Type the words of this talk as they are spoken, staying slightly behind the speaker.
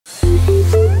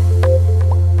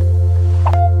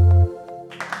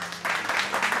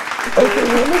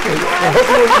I hope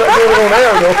you're not doing it on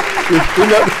air, though.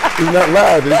 It's not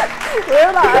live.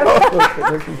 We're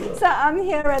live. So I'm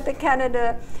here at the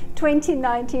Canada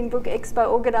 2019 Book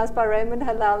Expo organized by Raymond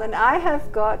Harlall, and I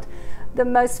have got the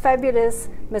most fabulous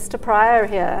Mr. Pryor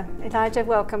here. Elijah,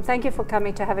 welcome. Thank you for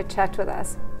coming to have a chat with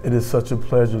us. It is such a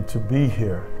pleasure to be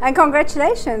here. And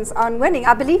congratulations on winning.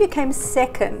 I believe you came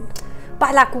second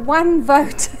by like 1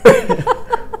 vote.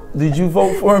 Did you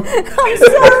vote for him? I'm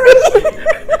sorry.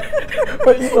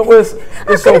 But you know, it's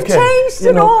I could okay. have changed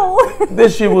it all.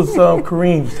 This year was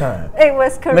Kareem's time. It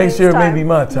was Kareem's Next year time. maybe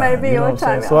my time. Maybe your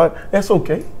time. So that's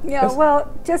okay. Yeah,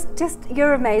 well, just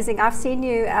you're amazing. I've seen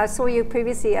you. I saw you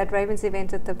previously at Raymond's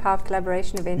event, at the Power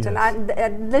Collaboration event, Yes. and I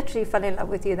literally fell in love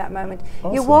with you that moment.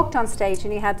 Awesome. You walked on stage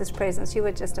and you had this presence. You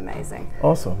were just amazing.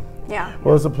 Awesome. Yeah.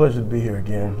 Well, it's a pleasure to be here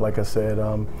again. Like I said,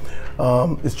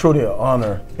 it's truly an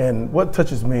honor. And what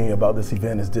touches me about this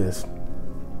event is this.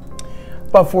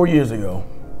 About 4 years ago,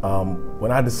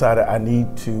 when I decided I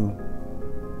need to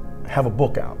have a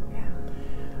book out,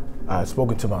 I've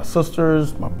spoken to my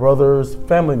sisters, my brothers,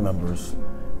 family members,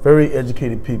 very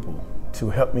educated people to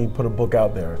help me put a book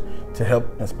out there to help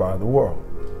inspire the world.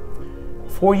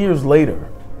 4 years later,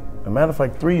 as a matter of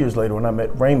fact, 3 years later, when I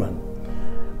met Raymond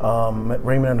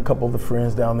and a couple of the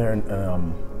friends down there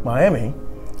in Miami.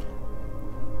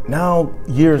 Now,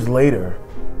 years later,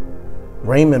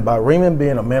 by Raymond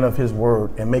being a man of his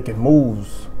word and making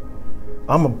moves,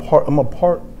 I'm a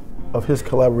part of his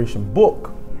collaboration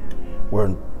book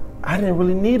where I didn't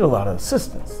really need a lot of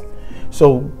assistance.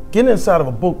 So getting inside of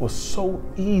a book was so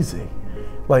easy.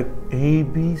 Like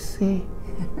ABC,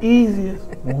 easiest,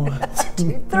 1,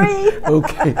 2, 3.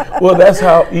 Okay, well that's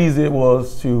how easy it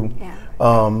was to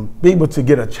be able to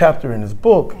get a chapter in his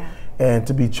book, and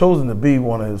to be chosen to be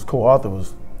one of his co-authors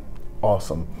was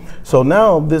awesome. So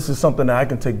now this is something that I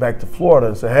can take back to Florida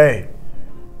and say, hey,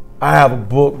 I have a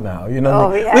book now. You know,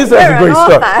 what I mean? At least that's a great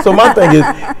start. So my thing is,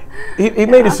 he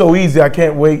made it so easy. I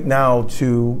can't wait now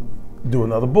to do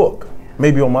another book,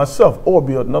 maybe on myself, or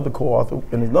be another co-author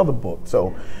in another book.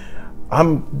 So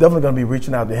I'm definitely going to be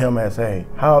reaching out to him as, hey,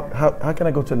 how can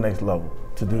I go to the next level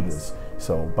to do this?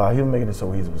 So by him making it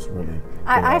so easy was really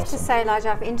I have to say,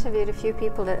 Elijah, I've interviewed a few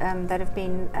people that have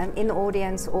been in the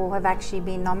audience or have actually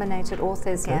been nominated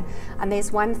authors here, and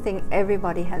there's one thing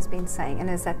everybody has been saying, and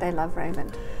is that they love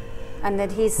Raymond, and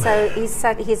that he's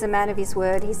a man of his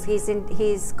word.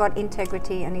 He's got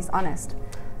integrity and he's honest.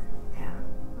 Yeah.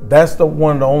 That's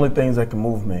one of the only things that can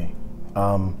move me,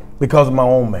 because of my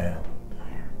own man.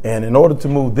 And in order to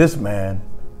move this man,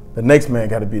 the next man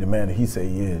got to be the man that he say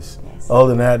he is. Yes. Other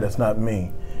than that, that's not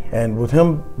me. And with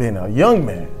him being a young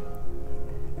man,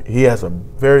 he has a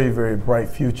very, very bright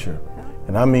future.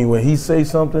 And I mean, when he says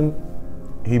something,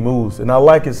 he moves. And I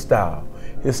like his style.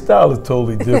 His style is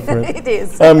totally different. It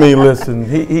is. I mean, listen,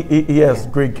 he has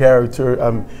great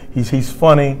character. He's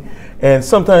funny. And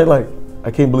sometimes, like,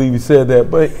 I can't believe he said that,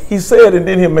 but he said, and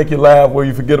then he'll make you laugh where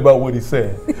you forget about what he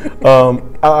said.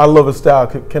 I love his style.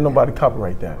 Can nobody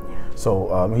copyright that?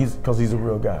 So because he's a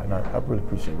real guy, and I really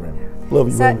appreciate Raymond. Love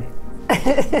you,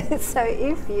 Raymond. So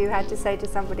if you had to say to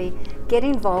somebody, get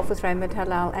involved with Raymond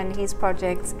Harlall and his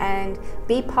projects and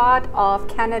be part of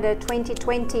Canada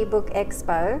 2020 Book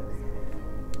Expo,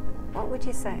 what would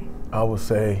you say? I would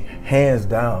say, hands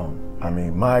down, I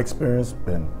mean, my experience has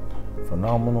been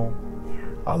phenomenal.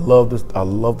 I love this. I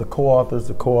love the co-authors.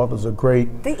 The co-authors are great.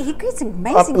 He gets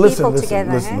amazing people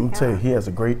together. Listen, let me tell you, he has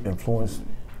a great influence.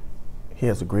 He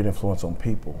has a great influence on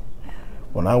people.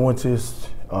 When I went to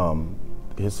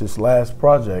his last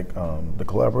project, the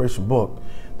collaboration book,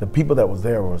 the people that was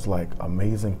there was like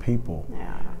amazing people.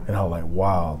 Yeah. And I was like,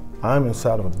 wow, I'm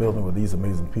inside of a building with these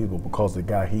amazing people because of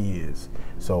the guy he is.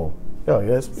 So yeah,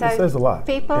 it says a lot.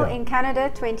 People in Canada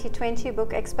 2020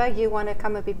 Book Expo, you want to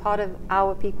come and be part of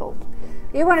our people.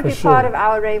 You want to be part of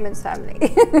our Raymond's family.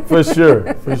 For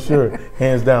sure, for sure.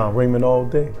 Hands down, Raymond all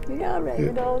day. Yeah,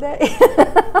 Raymond all day.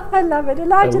 I love it.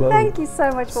 Elijah, thank you so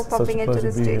much for popping into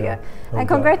the studio. And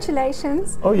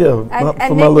congratulations. Oh yeah,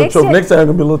 for my little trophy. Next time I'm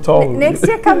going to be a little taller. Next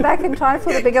year, come back and try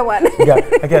for the bigger one.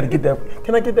 I got to get that.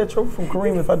 Can I get that trophy from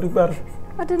Kareem if I do better?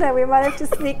 I don't know, we might have to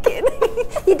sneak in.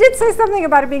 He did say something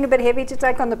about it being a bit heavy to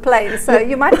take on the plane, so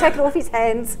you might take it off his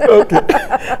hands. Okay.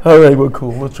 All right, well,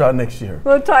 cool. We'll try next year.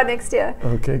 We'll try next year.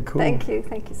 Okay, cool. Thank you.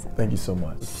 Thank you so much. Thank you so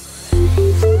much.